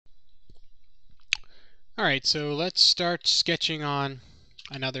Alright, so let's start sketching on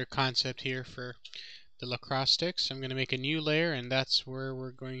another concept here for the lacrosse sticks. I'm going to make a new layer, and that's where we're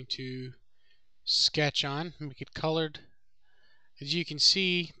going to sketch on. Make it colored. As you can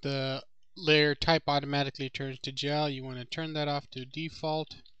see, the layer type automatically turns to gel. You want to turn that off to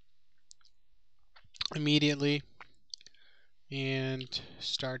default immediately and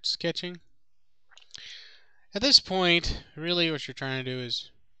start sketching. At this point, really what you're trying to do is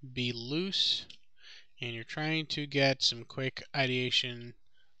be loose, and you're trying to get some quick ideation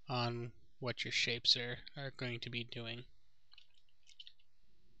on what your shapes are going to be doing.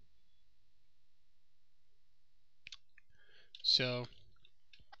 So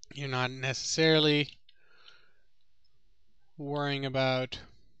you're not necessarily worrying about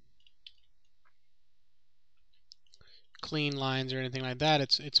clean lines or anything like that.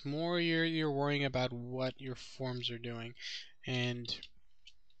 It's more you're worrying about what your forms are doing. And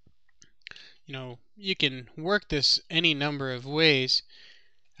you can work this any number of ways,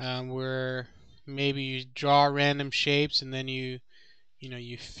 where maybe you draw random shapes and then you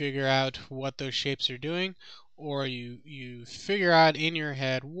figure out what those shapes are doing, or you figure out in your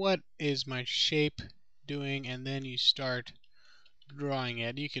head what is my shape doing, and then you start drawing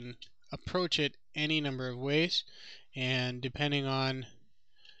it. You can approach it any number of ways, and depending on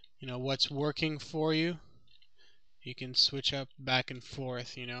what's working for you, you can switch up back and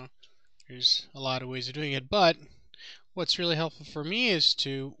forth. There's a lot of ways of doing it, but what's really helpful for me is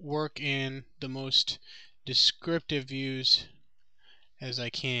to work in the most descriptive views as I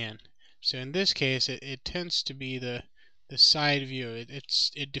can. So in this case, it tends to be the side view.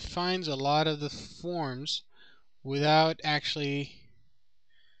 It defines a lot of the forms without actually,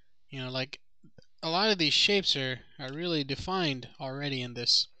 like a lot of these shapes are really defined already in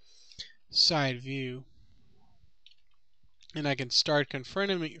this side view, and I can start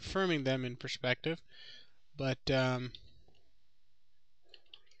confirming them in perspective. But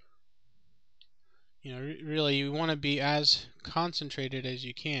really, you want to be as concentrated as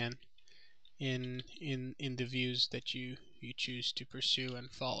you can in the views that you choose to pursue and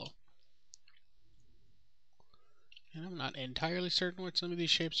follow. And I'm not entirely certain what some of these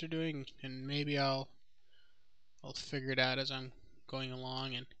shapes are doing, and maybe I'll figure it out as I'm going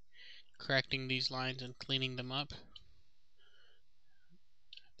along and correcting these lines and cleaning them up.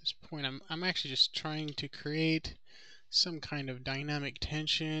 At this point, I'm actually just trying to create some kind of dynamic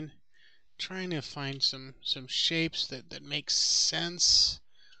tension, trying to find some shapes that make sense.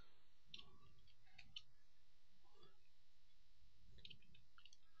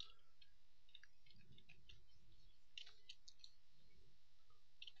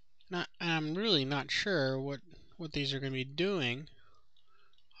 I'm really not sure what these are going to be doing.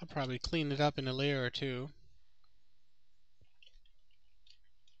 I'll probably clean it up in a layer or two.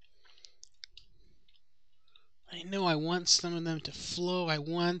 I know I want some of them to flow. I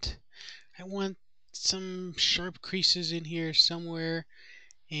want some sharp creases in here somewhere,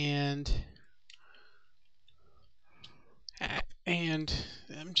 and I'm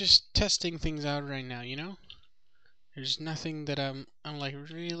just testing things out right now. There's nothing that I'm like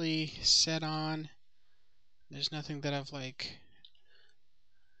really set on. There's nothing that I've like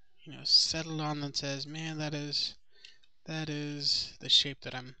settled on that says, man, that is the shape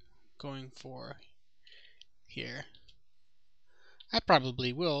that I'm going for here. I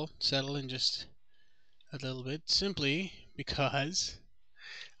probably will settle in just a little bit, simply because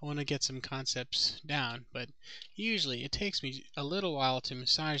I want to get some concepts down. But usually it takes me a little while to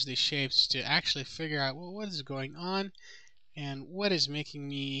massage these shapes to actually figure out, well, what is going on and what is making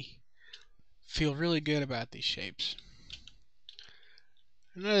me feel really good about these shapes.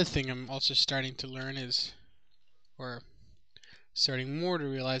 Another thing I'm also starting to learn is, or starting more to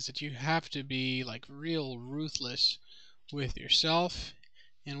realize, that you have to be like real ruthless with yourself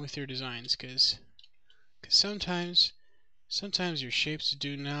and with your designs, because sometimes your shapes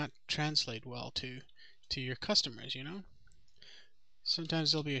do not translate well to your customers.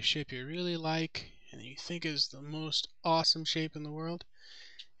 Sometimes there'll be a shape you really like and you think is the most awesome shape in the world,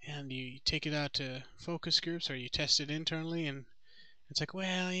 and you take it out to focus groups or you test it internally, and it's like,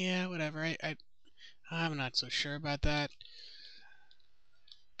 well, yeah, whatever, I'm not so sure about that.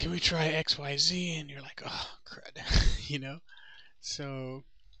 Can we try XYZ? And you're like, oh, crud. So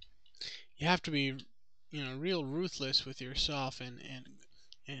you have to be, real ruthless with yourself,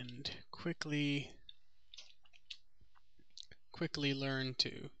 and quickly learn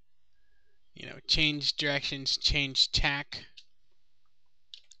to, change directions, change tack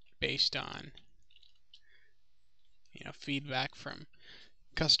based on, feedback from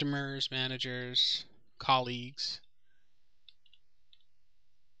customers, managers, colleagues.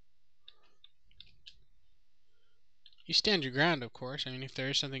 You stand your ground, of course. I mean, if there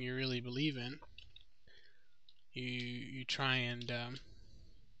is something you really believe in, you try and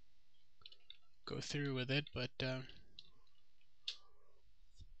go through with it, but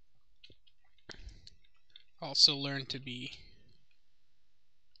also learn to be,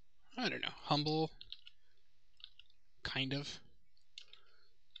 I don't know, humble, kind of.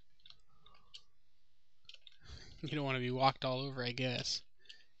 You don't want to be walked all over, I guess.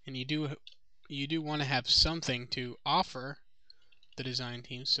 And you do want to have something to offer the design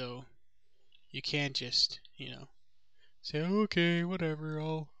team, so you can't just, say, okay, whatever,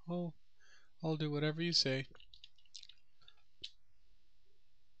 I'll do whatever you say.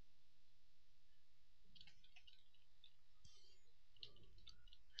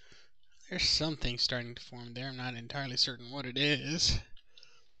 There's something starting to form there. I'm not entirely certain what it is.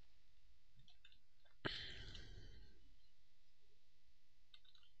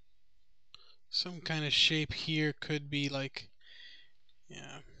 Some kind of shape here could be like,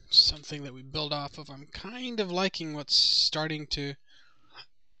 yeah, something that we build off of. I'm kind of liking what's starting to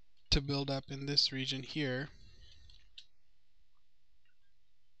build up in this region here.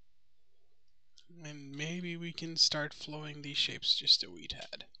 And maybe we can start flowing these shapes just a wee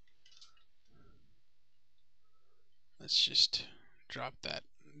tad. Let's just drop that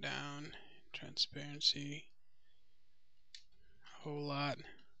down. Transparency. A whole lot.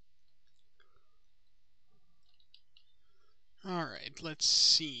 Alright, let's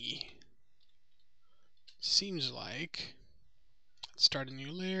see. Seems like, let's start a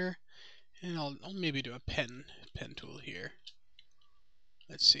new layer, and I'll maybe do a pen tool here.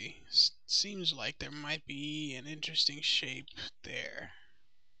 Let's see. Seems like there might be an interesting shape there.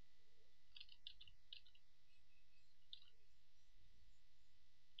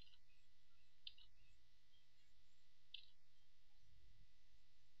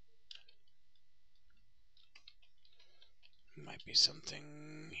 Might be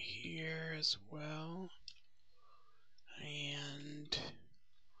something here as well. And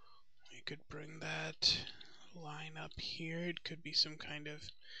we could bring that line up here. It could be some kind of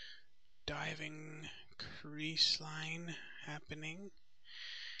diving crease line happening.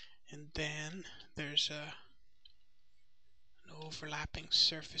 And then there's an overlapping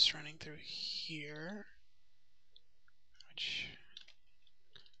surface running through here, which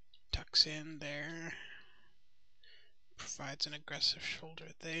tucks in there, provides an aggressive shoulder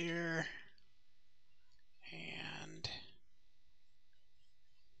there, and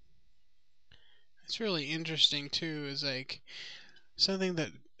it's really interesting too, is like something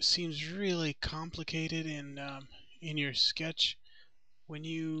that seems really complicated in your sketch. When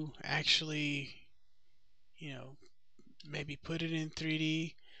you actually, maybe put it in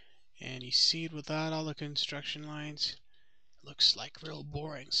 3D and you see it without all the construction lines, it looks like real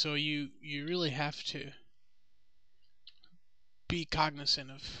boring. So you really have to be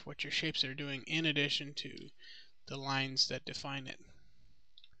cognizant of what your shapes are doing in addition to the lines that define it.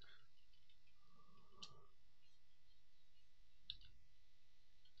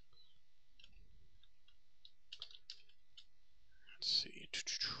 Let's see.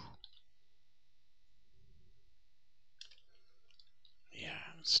 Yeah,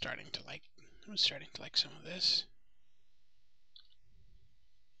 I'm starting to like some of this.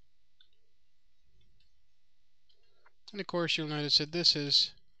 And of course you'll notice that this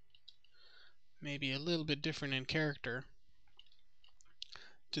is maybe a little bit different in character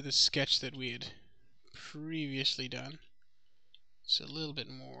to the sketch that we had previously done. It's a little bit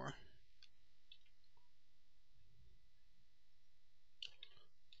more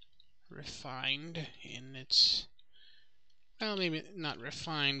refined in its, well, maybe not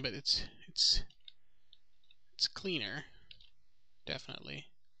refined, but it's cleaner, definitely.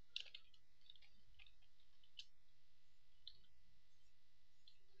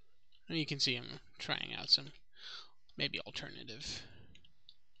 And you can see I'm trying out some maybe alternative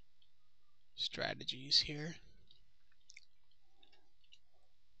strategies here.